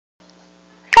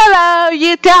Hello,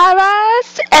 you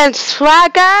divers and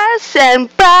swaggers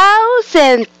and bros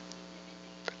and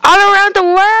all around the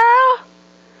world.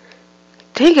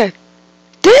 Dang it.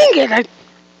 Dang it.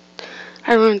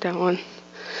 I ruined that one.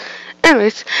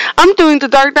 Anyways, I'm doing The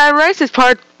Dark Knight Rises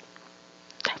part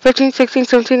 15, 16,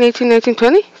 17, 18, 19,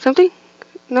 20? Something?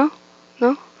 No?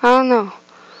 No? I don't know.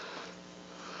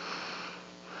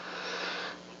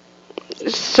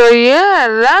 So yeah,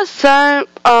 last time,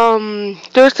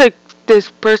 there was like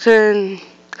this person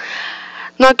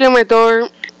knocking on my door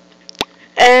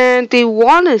and they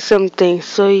wanted something.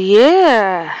 So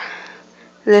yeah,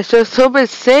 let's just hope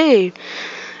it's safe.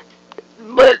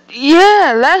 But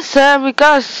yeah, last time we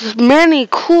got many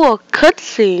cool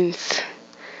cutscenes.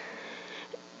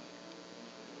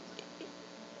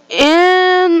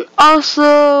 And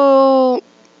also,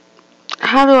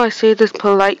 how do I say this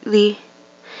politely?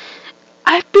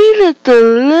 I beat like the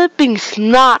living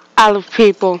snot out of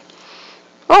people.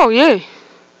 Oh, yay.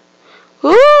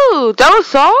 Ooh, that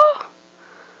was all?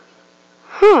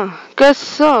 Huh, guess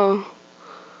so.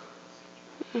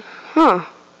 Huh.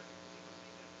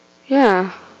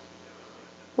 Yeah.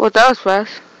 Well, that was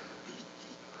fast.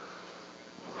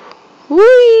 Whee!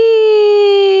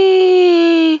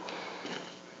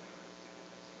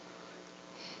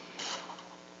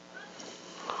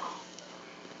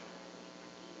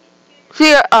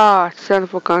 See ya. Ah, son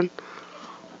of a gun.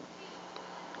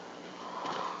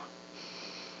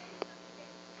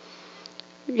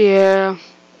 Yeah,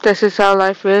 this is how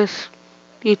life is.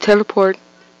 You teleport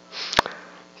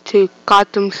to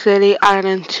Gotham City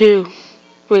Island 2.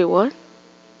 Wait, what?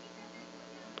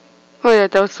 Oh yeah,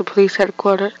 that was the police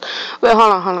headquarters. Wait,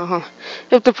 hold on.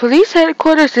 If the police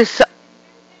headquarters is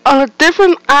on a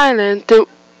different island, then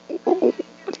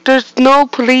there's no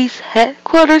police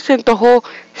headquarters in the whole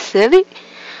city?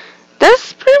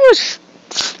 That's pretty much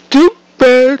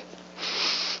stupid.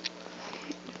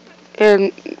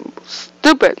 And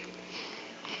stupid.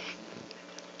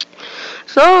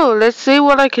 So, let's see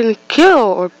what I can kill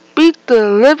or beat the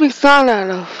living son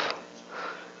out of.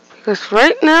 Because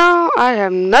right now, I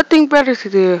have nothing better to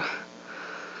do.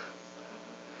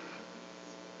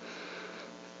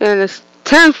 And it's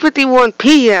 10:51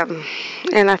 p.m.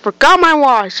 And I forgot my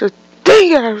watch, so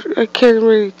dang it, I can't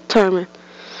really time it.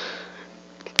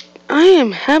 I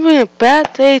am having a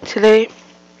bad day today.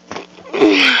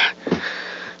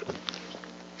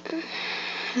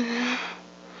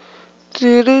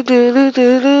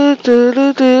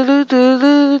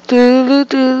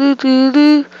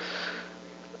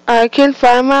 I can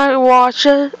find my watch.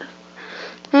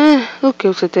 Who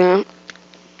gives a damn?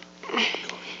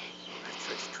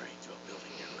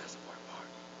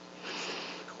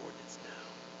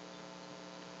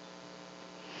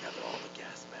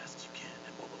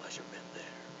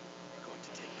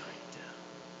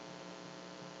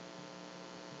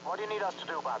 What do you need us to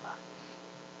do, Batman?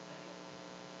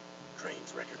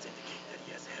 Crane's records indicate that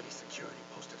he has heavy security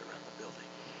posted around the building.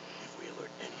 If we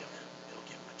alert any of them, it'll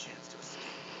give him a chance to escape.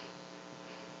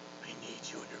 I need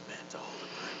you and your men to hold the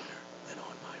perimeter. Then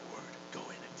on my word, go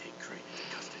in and take Crane into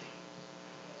custody.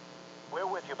 We're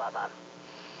with you, Batman.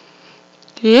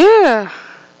 Yeah.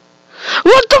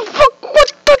 What the fuck?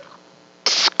 What the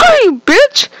scream,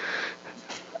 bitch?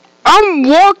 I'm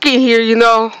walking here, you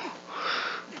know.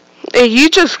 And you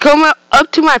just come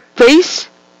up to my face?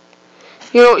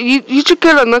 You know, you should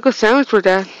get a knuckle sandwich for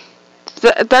that.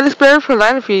 That is better for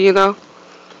life for you, you know.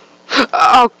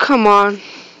 Oh, come on.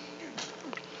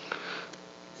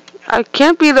 I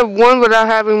can't be the one without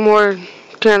having more,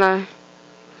 can I?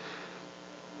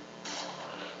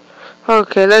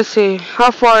 Okay, let's see.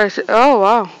 How far is it? Oh,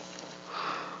 wow.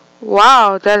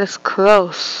 Wow, that is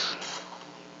close.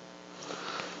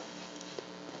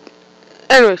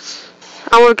 Anyways,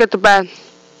 I want to get the van.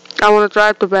 I want to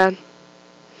drive the van.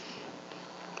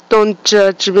 Don't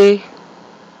judge me.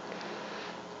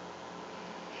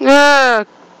 Ah,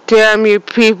 damn you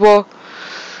people.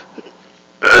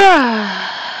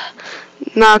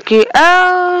 Knock you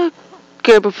out.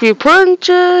 Give a few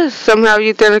punches. Somehow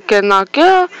you didn't get knocked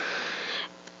out.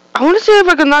 I want to see if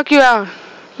I can knock you out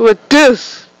with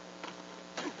this.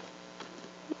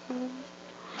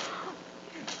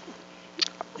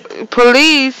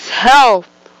 Police, help.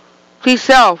 Please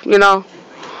help, you know.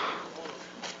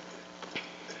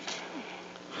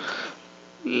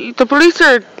 The police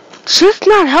are just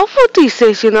not helpful these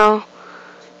days, you know.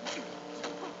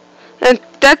 And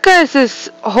that guy is just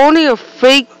holding a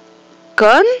fake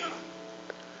gun?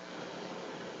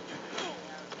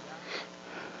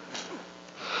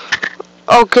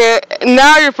 Okay,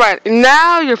 now you're fighting.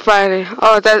 Now you're fighting.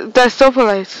 Oh, that's so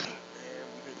polite.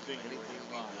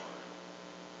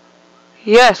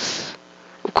 Yes.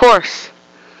 Of course.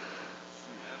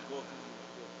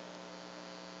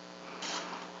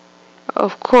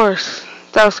 Of course.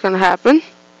 That was gonna happen.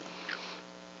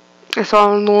 It's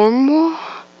all normal.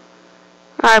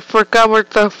 I forgot where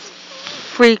the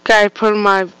freak I put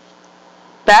my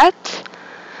bat.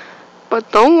 But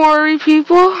don't worry,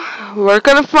 people. We're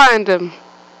gonna find him.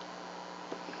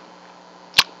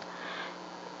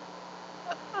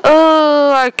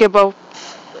 Oh, I give up.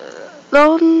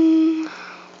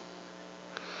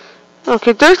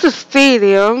 Okay, there's a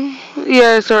stadium.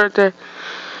 Yeah, it's right there.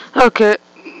 Okay.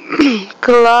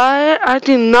 Clyde, I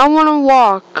do not want to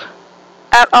walk.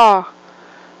 At all.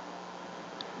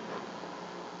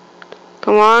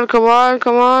 Come on, come on,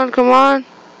 come on, come on.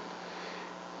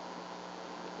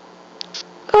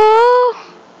 Oh.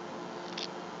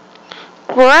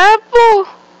 Grapple.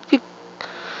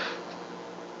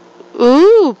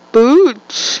 Ooh,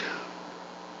 boots.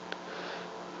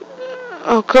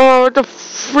 Oh, come on, what the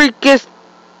freak is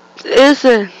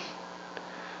it?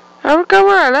 I forgot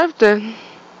where I left it.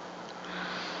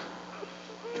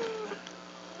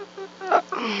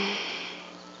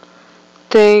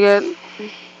 Dang it.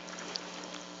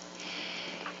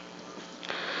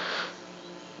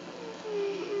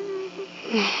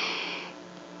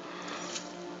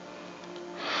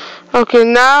 Okay,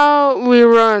 now we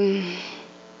run.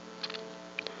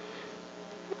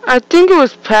 I think it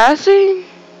was passing.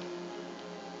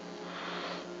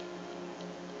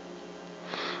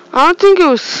 I don't think it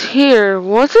was here,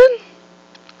 was it?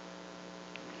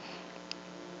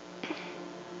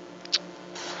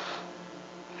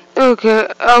 Okay,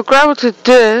 I'll grab it to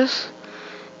this,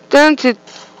 then to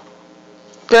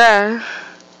that,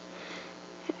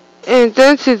 and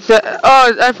then to that.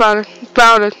 Oh, I found it.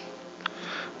 Found it.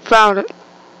 Found it.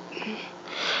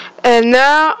 And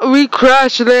now we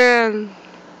crash land.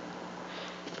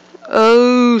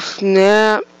 Oh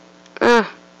snap! I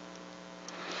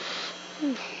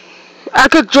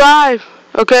could drive.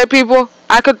 Okay, people,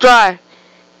 I could drive.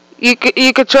 You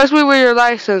could trust me with your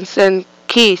license and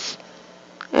keys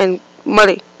and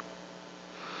money.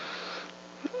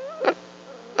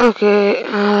 Okay.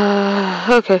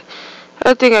 Okay.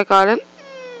 I think I got it.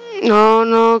 No,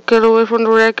 no, get away from the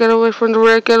red, get away from the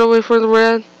red, get away from the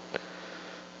red.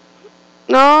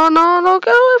 No, no, no,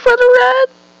 get away from the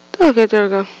red. Okay, there we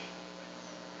go.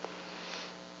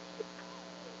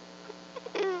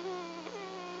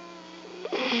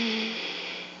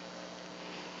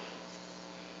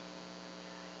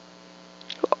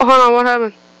 Hold on, what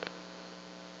happened?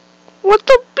 What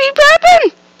the beep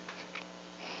happened?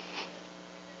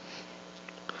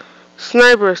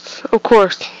 Snipers, of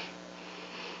course.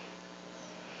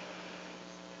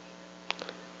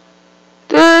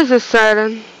 This is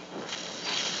silent.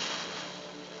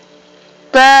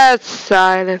 That's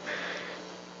silent.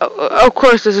 Of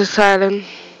course this is silent.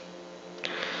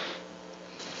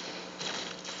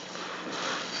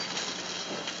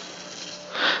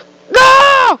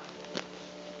 No!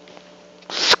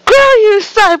 Screw you,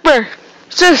 sniper!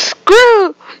 Just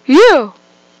screw you!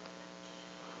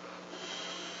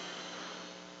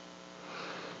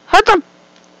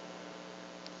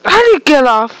 How do you get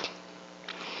off?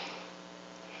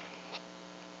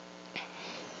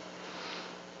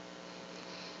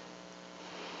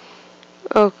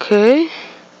 Okay.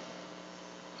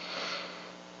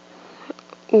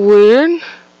 Weird.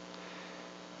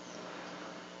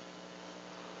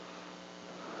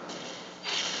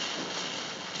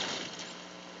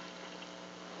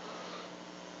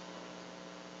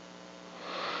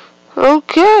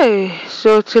 Okay,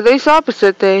 so today's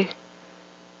opposite day.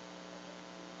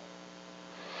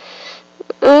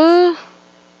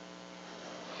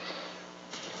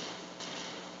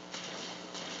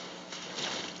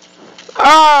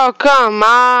 Oh, come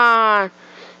on.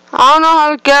 I don't know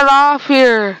how to get off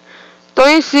here.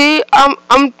 Don't you see?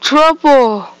 I'm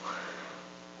trouble.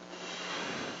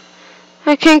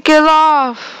 I can't get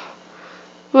off.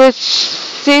 Which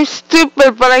seems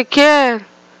stupid, but I can.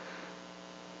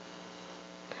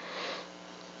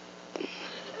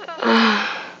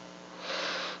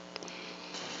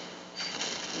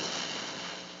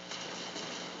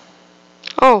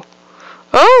 Oh.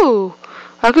 Oh!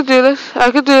 I could do this.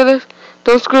 I could do this.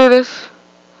 Don't screw this.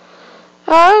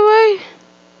 Wait.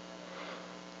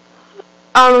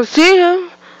 I don't see him,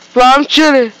 but I'm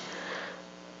chilling.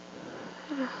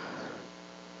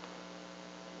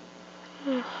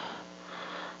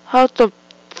 How the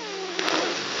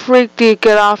freak do you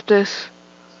get off this?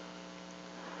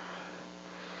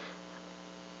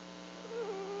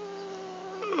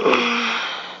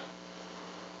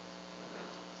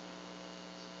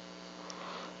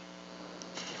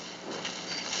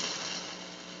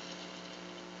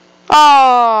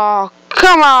 Oh,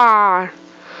 come on.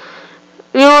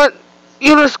 You know what?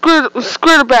 You know, screw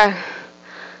the bag.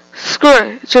 Screw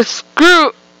it. Just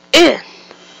screw it.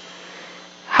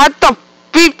 How the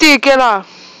beep do you get off?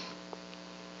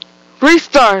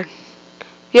 Restart.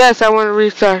 Yes, I want to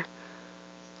restart.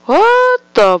 What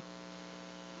the?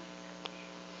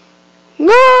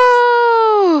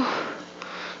 No!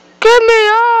 Get me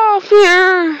off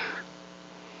here!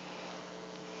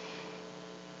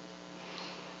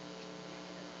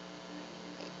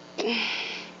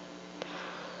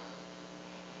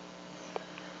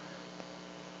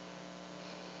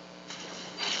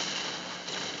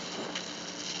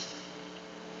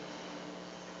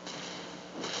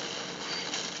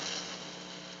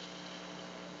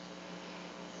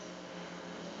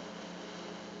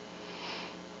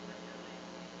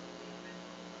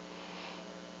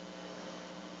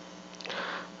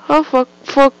 Oh fuck.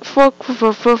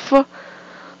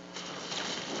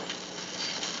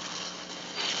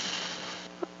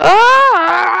 Ah!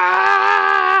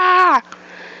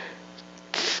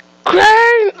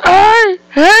 Crane, I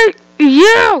hate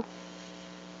you!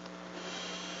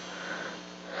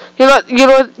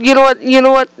 You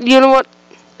know what?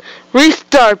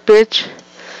 Restart, bitch.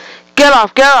 Get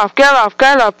off.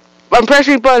 I'm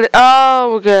pressing button.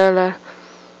 Oh, god.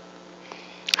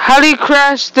 How do you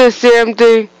crash this damn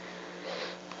thing?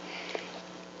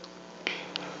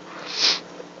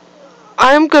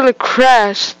 I'm gonna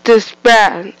crash this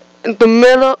bad in the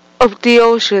middle of the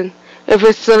ocean if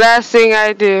it's the last thing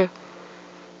I do.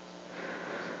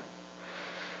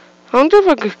 I wonder if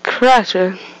I could crash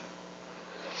it.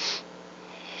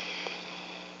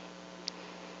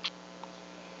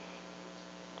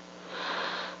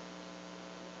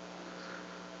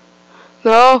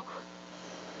 No.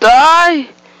 Die!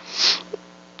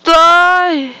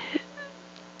 Die!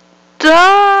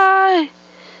 Die!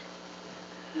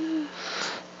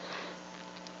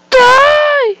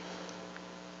 Die!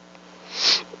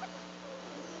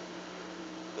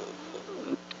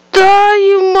 Die,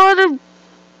 you mother...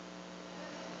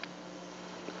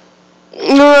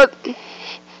 What?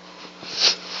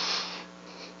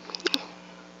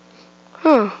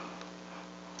 Huh.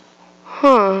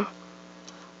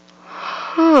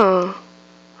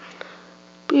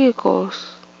 Vehicles.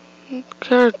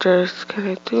 Characters. Can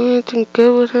I do anything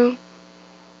good with him?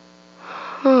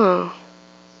 Huh.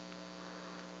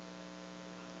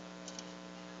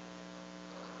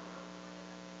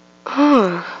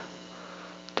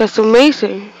 That's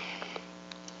amazing.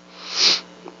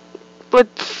 But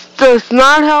does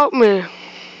not help me.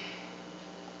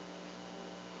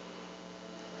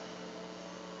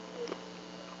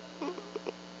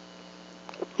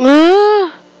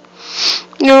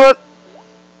 You know what?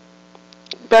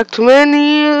 Back to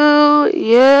menu.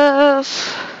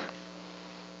 Yes.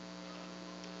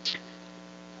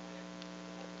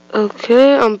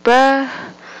 Okay, I'm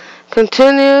back.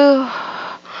 Continue.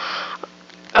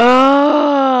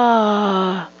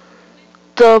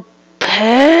 The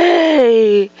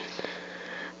pain.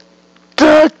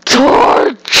 The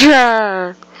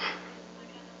torture.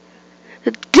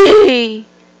 The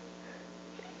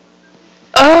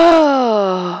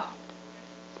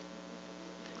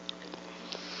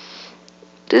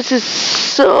this is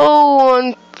so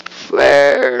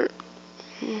unfair.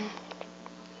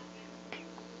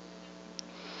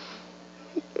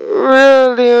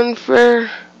 Really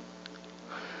unfair.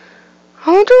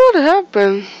 I wonder what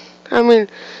happened. I mean,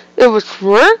 it was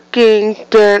working,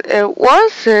 then it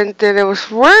wasn't, then it was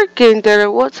working, then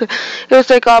it wasn't. It was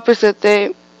like opposite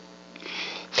thing.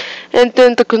 And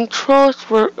then the controls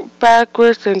were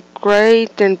backwards and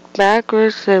great, then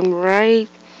backwards and right.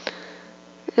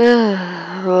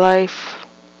 Life.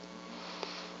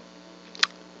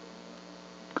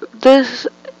 This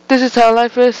is how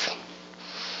life is.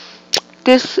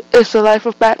 This is the life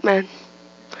of Batman.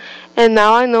 And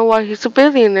now I know why he's a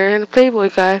billionaire and a playboy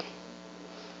guy.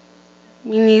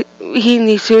 He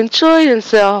needs to enjoy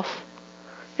himself.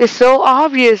 It's so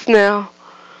obvious now.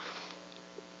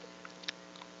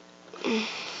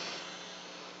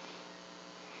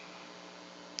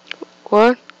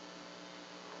 What?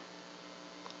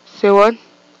 Say what?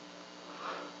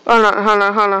 Hold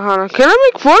on. Can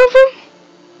I make fun of him?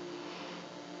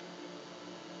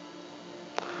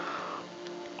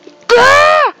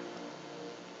 Ah!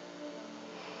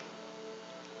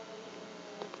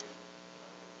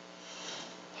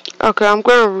 Okay, I'm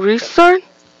gonna restart.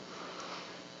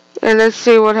 And let's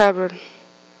see what happened.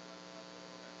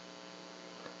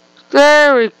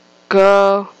 There we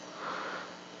go.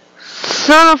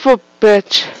 Son of a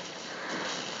bitch.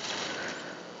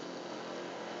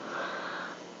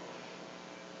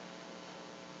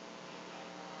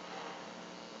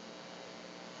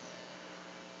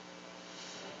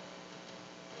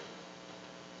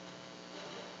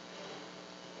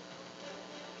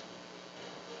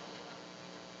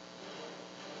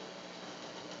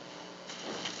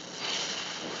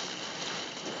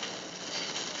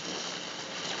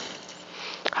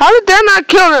 How did that not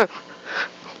kill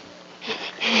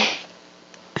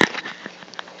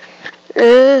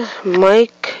him?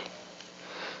 Mike.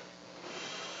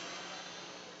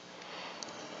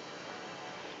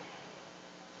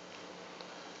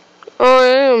 Oh, I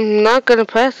am not gonna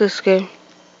pass this game.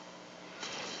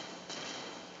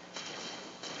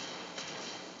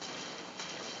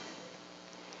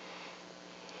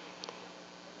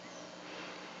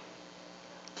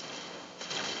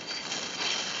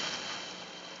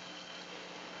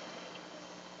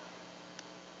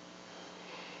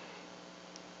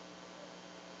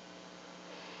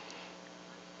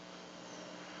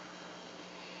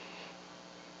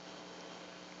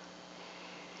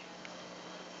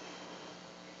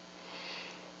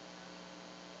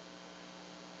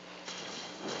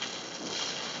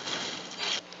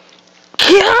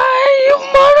 Yeah, you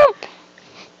mother...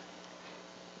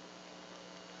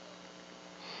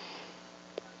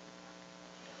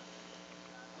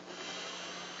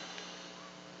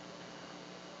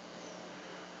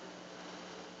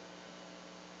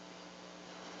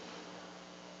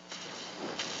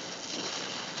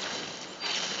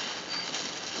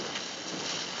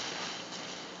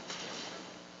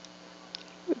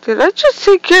 Did I just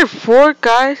take care of 4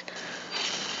 guys?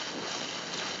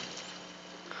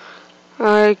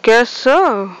 I guess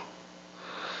so.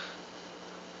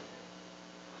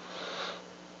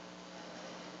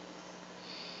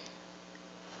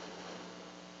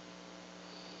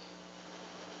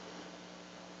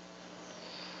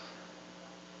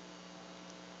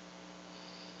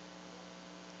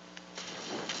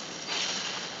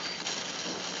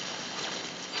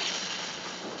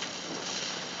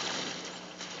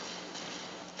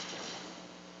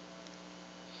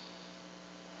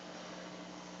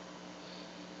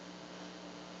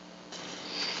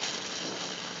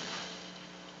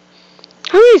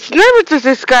 How many snipers does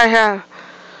this guy have?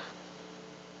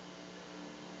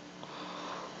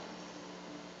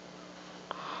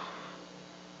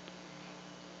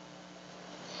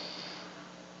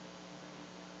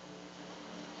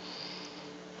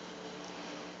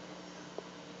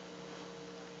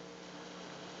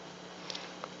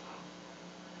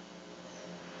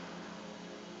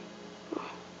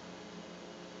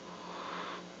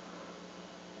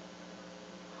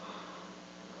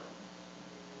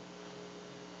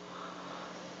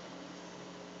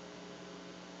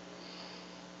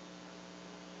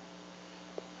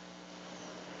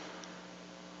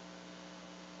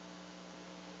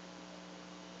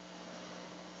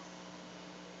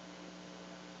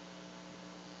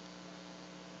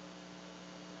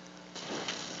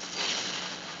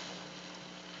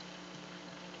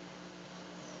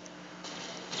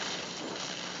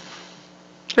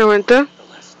 I went there. The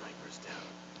last sniper's down.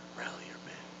 Rally your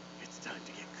men. It's time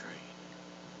to get Crane.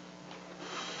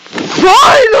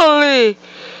 Finally!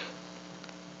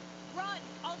 Run!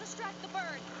 I'll distract the bird.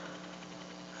 I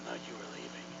thought you were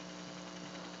leaving.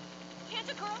 Can't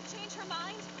a girl change her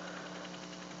mind?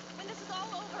 When this is all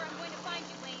over, I'm going to find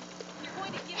you, Lane. You're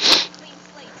going to give me a clean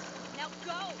slate. Now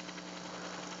go!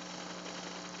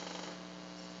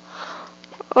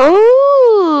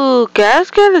 Oh, gas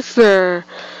canister.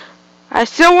 I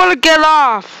still want to get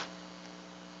off.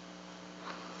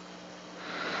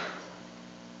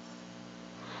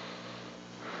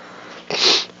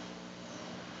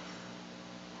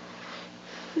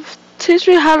 Teach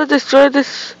me how to destroy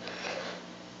this.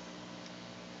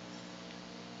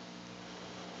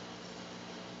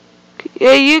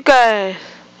 Yeah, you guys.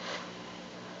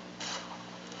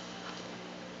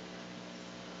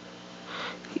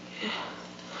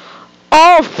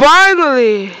 Oh,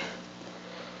 finally.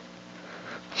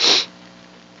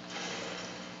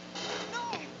 No!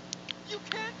 You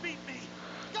can't beat me!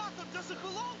 Gotham doesn't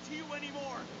belong to you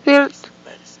anymore! Yeah. Some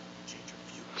medicine will change your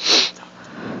view.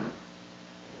 Doctor.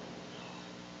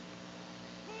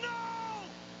 No!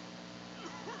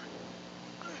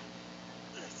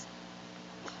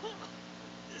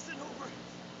 This isn't over.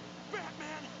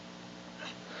 Batman!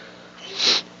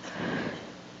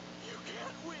 You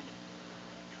can't win.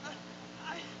 Oh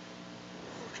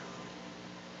God.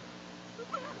 The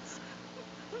bats!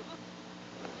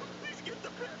 Please get the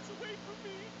bats away from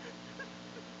me!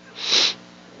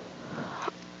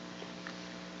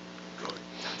 Good.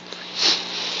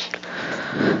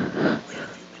 Wait a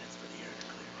few minutes for the air to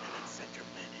clear, and then send your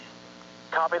men in.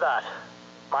 Copy that.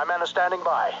 My men are standing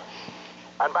by.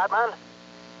 And Batman?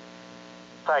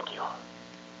 Thank you.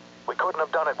 We couldn't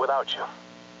have done it without you.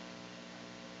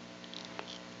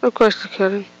 Of course you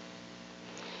couldn't.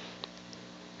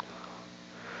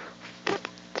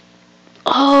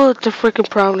 Oh, the freaking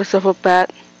promise of a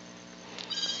bat.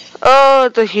 Oh,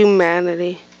 the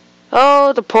humanity.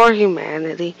 Oh, the poor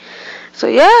humanity. So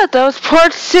yeah, that was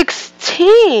part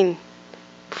 16,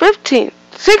 15,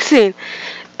 16.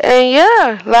 And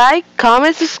yeah, like,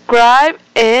 comment, subscribe,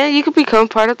 and you can become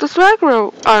part of the Swagger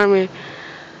Army.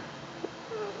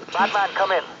 Batman,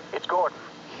 come in. It's Gordon.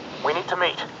 We need to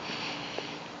meet.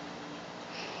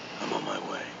 I'm on my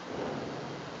way.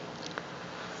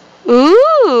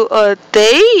 Ooh, a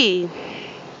date.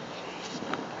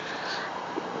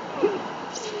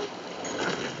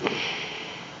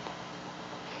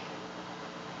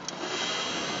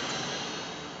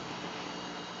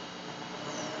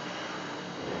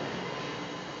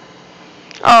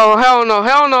 Oh, hell no,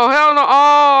 hell no, hell no.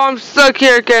 Oh, I'm stuck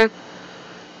here again.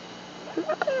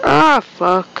 Ah,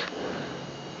 fuck.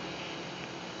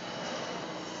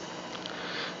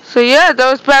 So yeah,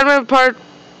 that was Batman part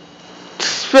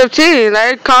 15.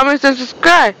 Like, comment, and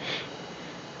subscribe.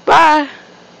 Bye.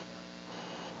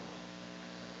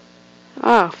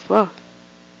 Ah, fuck.